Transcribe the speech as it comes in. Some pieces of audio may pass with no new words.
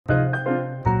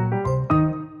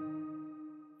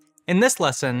In this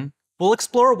lesson, we'll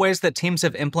explore ways that teams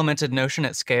have implemented Notion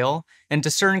at scale and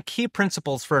discern key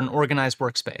principles for an organized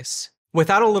workspace.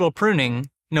 Without a little pruning,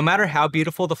 no matter how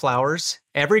beautiful the flowers,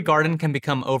 every garden can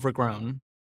become overgrown.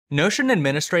 Notion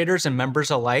administrators and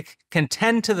members alike can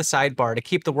tend to the sidebar to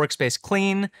keep the workspace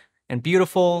clean and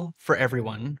beautiful for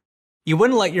everyone. You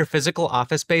wouldn't let your physical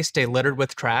office space stay littered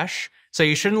with trash, so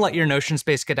you shouldn't let your Notion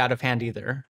space get out of hand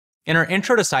either. In our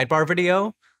Intro to Sidebar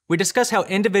video, we discuss how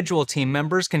individual team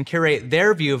members can curate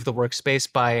their view of the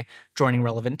workspace by joining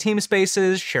relevant team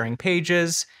spaces, sharing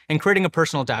pages, and creating a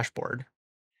personal dashboard.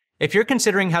 If you're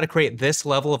considering how to create this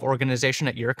level of organization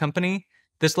at your company,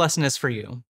 this lesson is for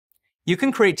you. You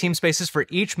can create team spaces for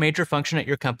each major function at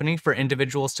your company for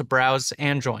individuals to browse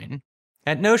and join.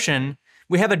 At Notion,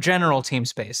 we have a general team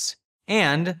space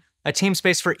and a team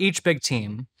space for each big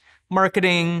team: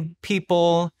 marketing,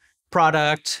 people,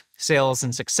 product, sales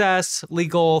and success,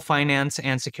 legal, finance,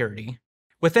 and security.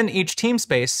 Within each team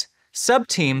space,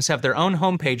 sub-teams have their own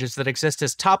home pages that exist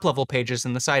as top-level pages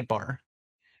in the sidebar.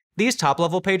 These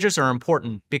top-level pages are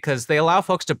important because they allow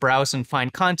folks to browse and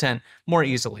find content more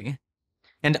easily.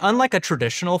 And unlike a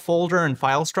traditional folder and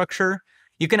file structure,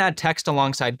 you can add text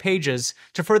alongside pages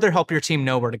to further help your team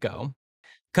know where to go.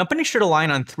 Companies should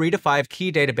align on 3 to 5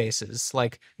 key databases,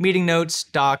 like meeting notes,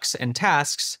 docs, and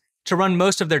tasks, to run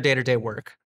most of their day-to-day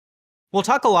work. We'll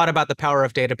talk a lot about the power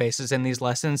of databases in these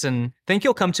lessons, and think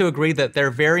you'll come to agree that they're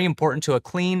very important to a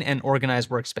clean and organized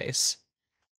workspace.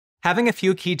 Having a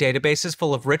few key databases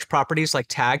full of rich properties like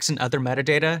tags and other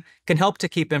metadata can help to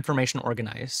keep information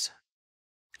organized.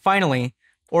 Finally,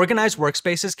 organized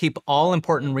workspaces keep all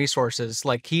important resources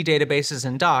like key databases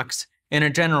and docs in a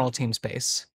general team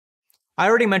space. I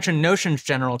already mentioned Notion's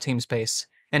general team space,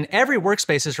 and every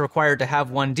workspace is required to have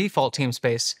one default team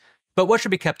space, but what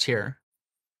should be kept here?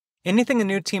 Anything a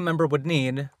new team member would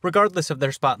need, regardless of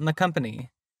their spot in the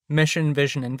company: mission,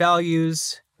 vision, and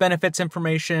values, benefits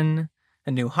information,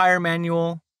 a new hire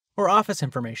manual, or office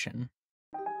information.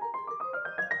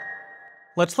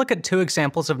 Let's look at 2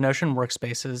 examples of Notion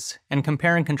workspaces and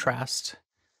compare and contrast.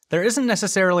 There isn't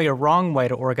necessarily a wrong way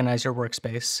to organize your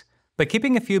workspace, but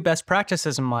keeping a few best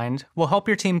practices in mind will help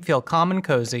your team feel calm and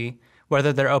cozy,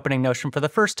 whether they're opening Notion for the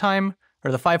first time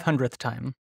or the 500th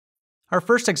time. Our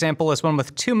first example is one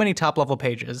with too many top-level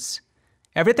pages.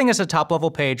 Everything is a top-level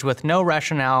page with no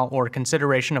rationale or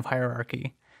consideration of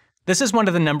hierarchy. This is one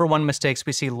of the #1 mistakes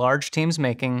we see large teams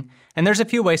making, and there's a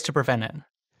few ways to prevent it.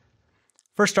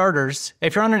 For starters,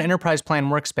 if you're on an enterprise plan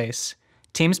workspace,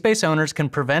 team space owners can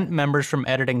prevent members from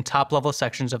editing top-level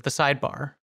sections of the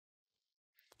sidebar.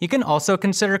 You can also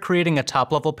consider creating a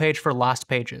top-level page for lost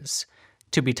pages,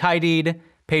 to be tidied,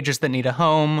 pages that need a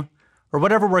home, or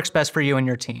whatever works best for you and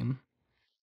your team.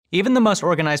 Even the most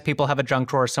organized people have a junk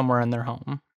drawer somewhere in their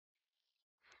home.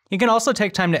 You can also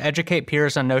take time to educate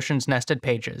peers on Notion's nested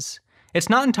pages. It's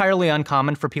not entirely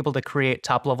uncommon for people to create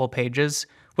top-level pages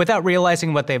without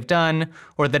realizing what they've done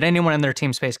or that anyone in their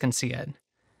team space can see it.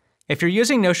 If you're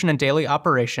using Notion in daily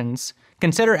operations,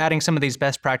 consider adding some of these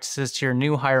best practices to your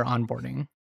new hire onboarding.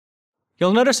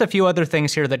 You'll notice a few other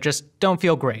things here that just don't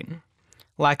feel great.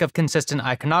 Lack of consistent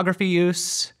iconography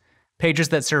use, pages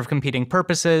that serve competing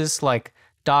purposes like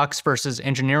docs versus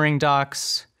engineering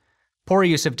docs, poor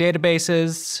use of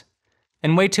databases,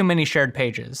 and way too many shared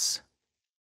pages.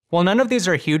 While none of these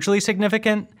are hugely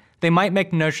significant, they might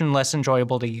make Notion less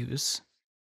enjoyable to use.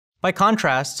 By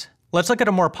contrast, let's look at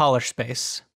a more polished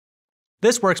space.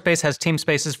 This workspace has team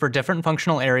spaces for different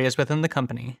functional areas within the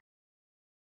company.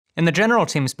 In the general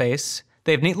team space,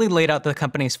 they've neatly laid out the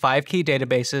company's 5 key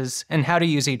databases and how to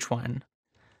use each one.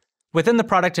 Within the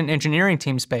product and engineering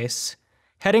team space,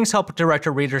 headings help direct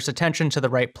a reader's attention to the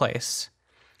right place,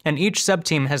 and each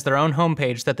sub-team has their own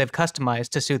homepage that they've customized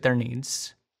to suit their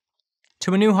needs.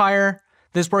 To a new hire,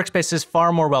 this workspace is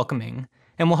far more welcoming,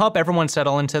 and will help everyone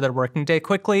settle into their working day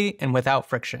quickly and without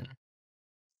friction.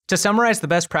 To summarize the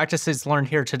best practices learned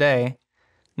here today,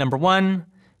 #1,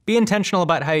 be intentional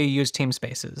about how you use team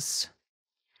spaces.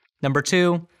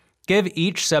 #2, give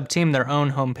each sub-team their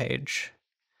own homepage.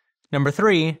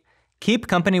 #3, keep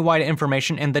company-wide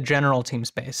information in the general team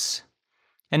space.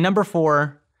 And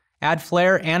 #4, add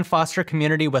flair and foster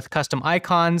community with custom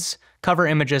icons, cover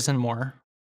images, and more.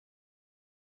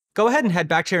 Go ahead and head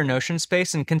back to your Notion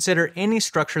space and consider any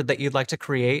structure that you'd like to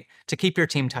create to keep your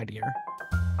team tidier.